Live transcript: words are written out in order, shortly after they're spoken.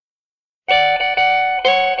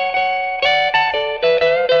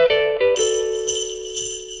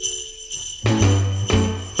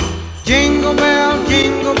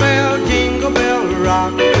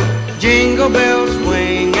Jingle bells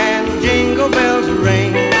swing and jingle bells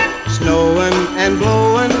ring, snowing and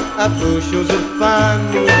blowing up bushels of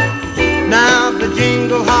fun. Now the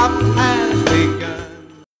jingle hop has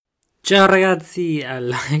begun. Ciao ragazzi,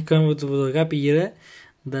 come avete potuto capire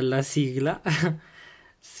dalla sigla,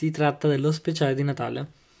 si tratta dello speciale di Natale.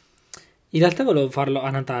 In realtà volevo farlo a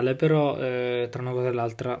Natale, però tra una cosa e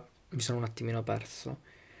l'altra mi sono un attimino perso.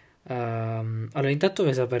 Allora, intanto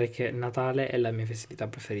vuoi sapere che Natale è la mia festività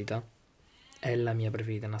preferita. È la mia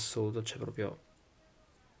preferita in assoluto, cioè proprio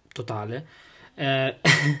totale. Eh,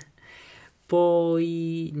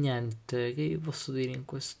 Poi niente, che vi posso dire in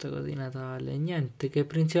questa cosa di Natale? Niente, che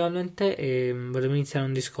principalmente volevo iniziare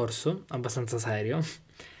un discorso abbastanza serio.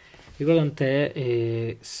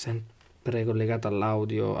 Ricordante, sempre collegato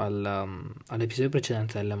all'audio, all'episodio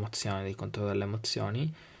precedente delle emozioni, del controllo delle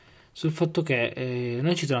emozioni, sul fatto che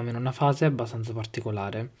noi ci troviamo in una fase abbastanza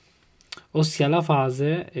particolare, ossia la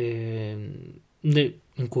fase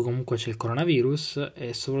in cui comunque c'è il coronavirus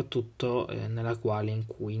e soprattutto nella quale in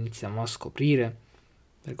cui iniziamo a scoprire,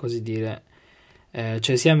 per così dire,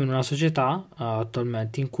 cioè siamo in una società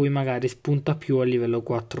attualmente in cui magari spunta più a livello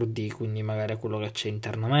 4D, quindi magari a quello che c'è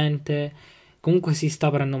internamente, comunque si sta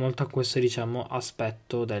aprendo molto a questo, diciamo,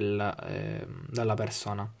 aspetto della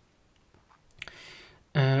persona.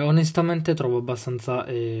 Onestamente trovo abbastanza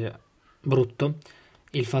brutto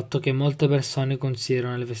il fatto che molte persone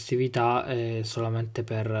considerano le festività solamente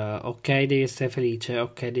per ok, devi essere felice,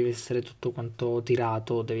 ok, devi essere tutto quanto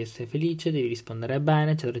tirato, devi essere felice, devi rispondere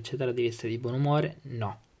bene, eccetera, eccetera, devi essere di buon umore.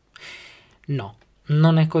 No,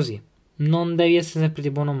 non è così. Non devi essere sempre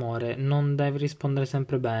di buon umore, non devi rispondere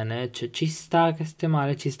sempre bene, cioè ci sta che stai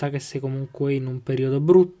male, ci sta che sei comunque in un periodo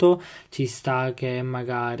brutto, ci sta che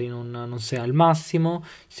magari non sei al massimo.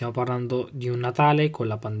 Stiamo parlando di un Natale con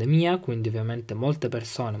la pandemia, quindi ovviamente molte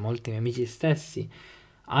persone, molti miei amici stessi,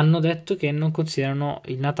 hanno detto che non considerano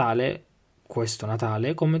il Natale, questo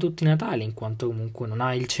Natale, come tutti i Natali, in quanto comunque non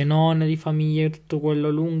hai il cenone di famiglia, tutto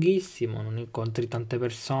quello lunghissimo, non incontri tante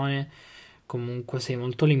persone, comunque sei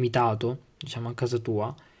molto limitato, diciamo, a casa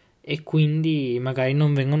tua, e quindi magari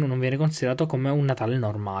non viene considerato come un Natale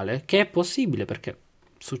normale, che è possibile perché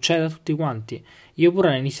succede a tutti quanti. Io pure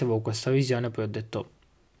all'inizio avevo questa visione, poi ho detto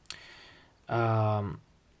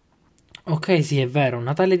ok, sì, è vero, un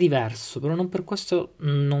Natale diverso, però non per questo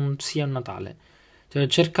non sia un Natale. Cioè, ho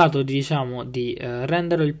cercato, diciamo, di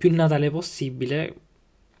renderlo il più Natale possibile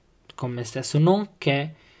con me stesso, non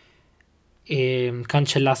che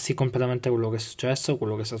cancellassi completamente quello che è successo,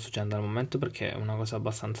 quello che sta succedendo al momento, perché è una cosa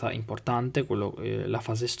abbastanza importante, la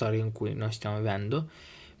fase storica in cui noi stiamo vivendo,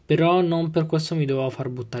 però non per questo mi dovevo far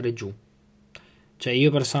buttare giù. Cioè,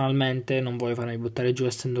 io personalmente non voglio farmi buttare giù,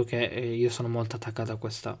 essendo che io sono molto attaccato a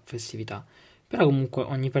questa festività. Però comunque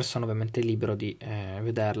ogni persona ovviamente è libero di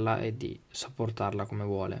vederla e di sopportarla come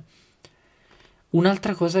vuole.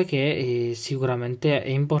 Un'altra cosa che sicuramente è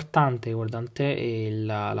importante riguardante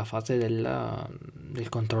la fase del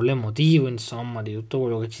controllo emotivo, insomma, di tutto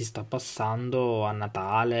quello che ci sta passando a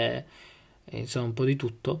Natale, insomma, un po' di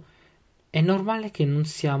tutto. È normale che non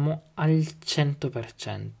siamo al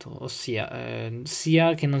 100%, ossia,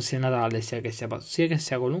 sia che non sia Natale, sia che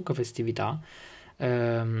sia qualunque festività,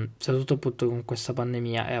 soprattutto appunto con questa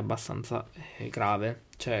pandemia, è abbastanza grave.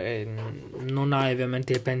 Cioè, non hai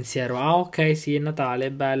ovviamente il pensiero, ah ok, sì, è Natale,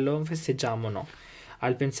 è bello, festeggiamo, no. Ha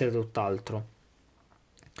il pensiero tutt'altro.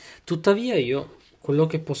 Tuttavia io, quello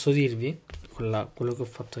che posso dirvi, quello che ho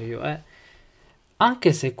fatto io è,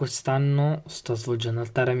 anche se quest'anno sta svolgendo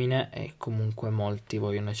al termine e comunque molti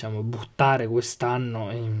vogliono, diciamo, buttare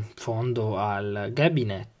quest'anno in fondo al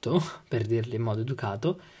gabinetto, per dirlo in modo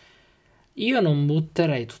educato, io non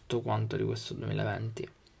butterei tutto quanto di questo 2020.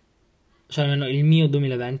 Cioè, almeno il mio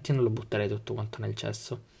 2020 non lo butterei tutto quanto nel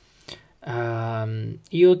cesso.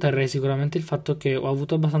 Io terrei sicuramente il fatto che ho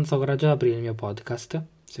avuto abbastanza coraggio ad aprire il mio podcast,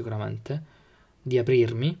 sicuramente, di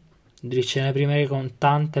aprirmi, di ricevere prima con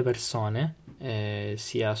tante persone,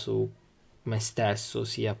 sia su me stesso,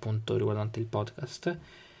 sia appunto riguardante il podcast.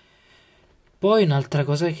 Poi un'altra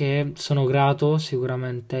cosa è che sono grato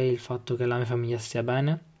sicuramente è il fatto che la mia famiglia stia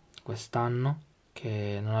bene quest'anno,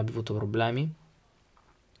 che non abbia avuto problemi,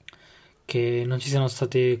 che non ci siano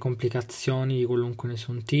state complicazioni di qualunque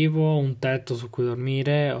nessun tipo, un tetto su cui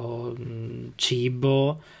dormire o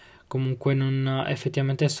cibo. Comunque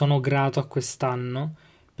effettivamente sono grato a quest'anno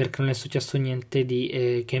perché non è successo niente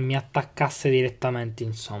di che mi attaccasse direttamente,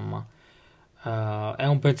 insomma. È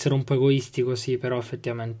un pensiero un po' egoistico, sì, però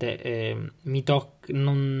effettivamente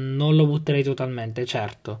non lo butterei totalmente.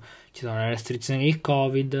 Certo, ci sono le restrizioni del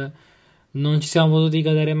Covid, non ci siamo potuti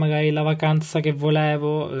godere magari la vacanza che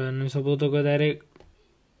volevo, non mi sono potuto godere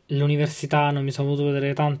l'università, non mi sono potuto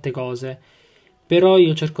vedere tante cose, però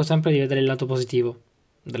io cerco sempre di vedere il lato positivo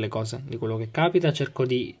delle cose, di quello che capita, cerco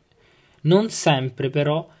di... Non sempre,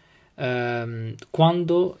 però,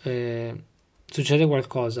 quando succede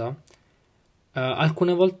qualcosa,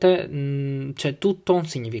 alcune volte c'è tutto un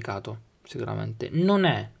significato, sicuramente. Non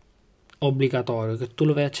è obbligatorio che tu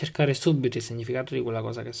lo vai a cercare subito il significato di quella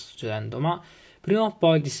cosa che sta succedendo, ma prima o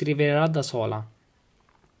poi ti si rivelerà da sola,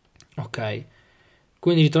 ok?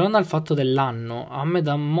 Quindi ritornando al fatto dell'anno, a me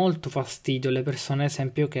dà molto fastidio le persone, ad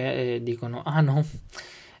esempio, che dicono, ah no,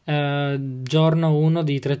 giorno 1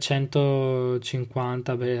 di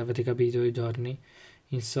 350, beh, avete capito i giorni,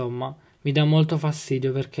 insomma, mi dà molto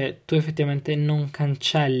fastidio perché tu effettivamente non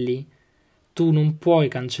cancelli, tu non puoi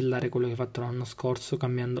cancellare quello che hai fatto l'anno scorso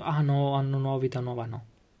cambiando, ah no, anno nuovo, vita nuova, no,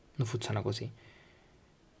 non funziona così.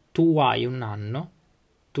 Tu hai un anno,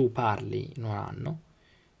 tu parli in un anno,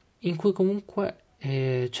 in cui comunque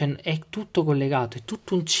cioè, è tutto collegato, è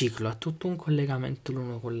tutto un ciclo, è tutto un collegamento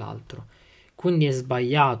l'uno con l'altro. Quindi è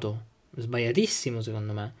sbagliato, sbagliatissimo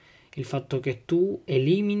secondo me, il fatto che tu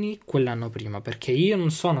elimini quell'anno prima, perché io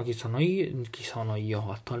non sono chi sono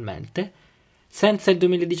io attualmente, senza il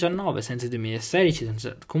 2019, senza il 2016,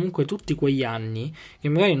 senza comunque tutti quegli anni che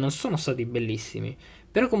magari non sono stati bellissimi,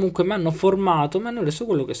 però comunque mi hanno formato, mi hanno reso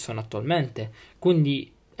quello che sono attualmente.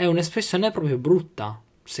 Quindi è un'espressione proprio brutta,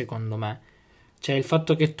 secondo me. Cioè il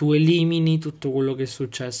fatto che tu elimini tutto quello che è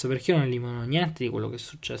successo, perché io non elimino niente di quello che è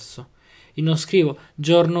successo. Io non scrivo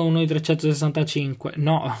giorno 1 di 365,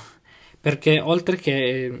 no, perché oltre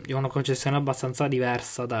che ho una concezione abbastanza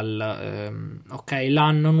diversa dal ok,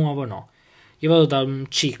 l'anno nuovo no. Io vado da un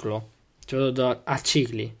ciclo, cioè vado a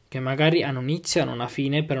cicli che magari hanno un inizio e hanno una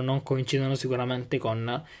fine, però non coincidono sicuramente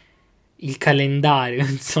con il calendario,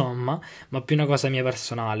 insomma, ma più una cosa mia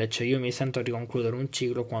personale, cioè io mi sento di concludere un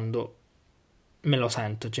ciclo quando me lo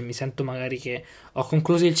sento, cioè mi sento magari che ho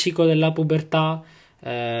concluso il ciclo della pubertà,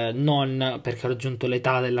 non perché ho raggiunto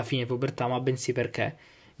l'età della fine pubertà, ma bensì perché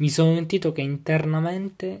mi sono sentito che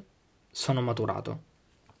internamente sono maturato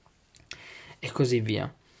e così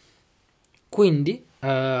via. Quindi,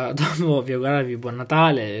 dopo vi augurarvi buon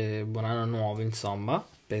Natale, buon anno nuovo, insomma,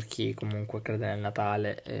 per chi comunque crede nel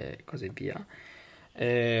Natale e così via.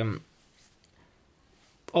 Eh,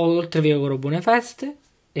 Oltre vi auguro buone feste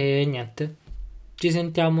e niente. Ci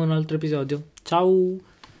sentiamo in un altro episodio. Ciao!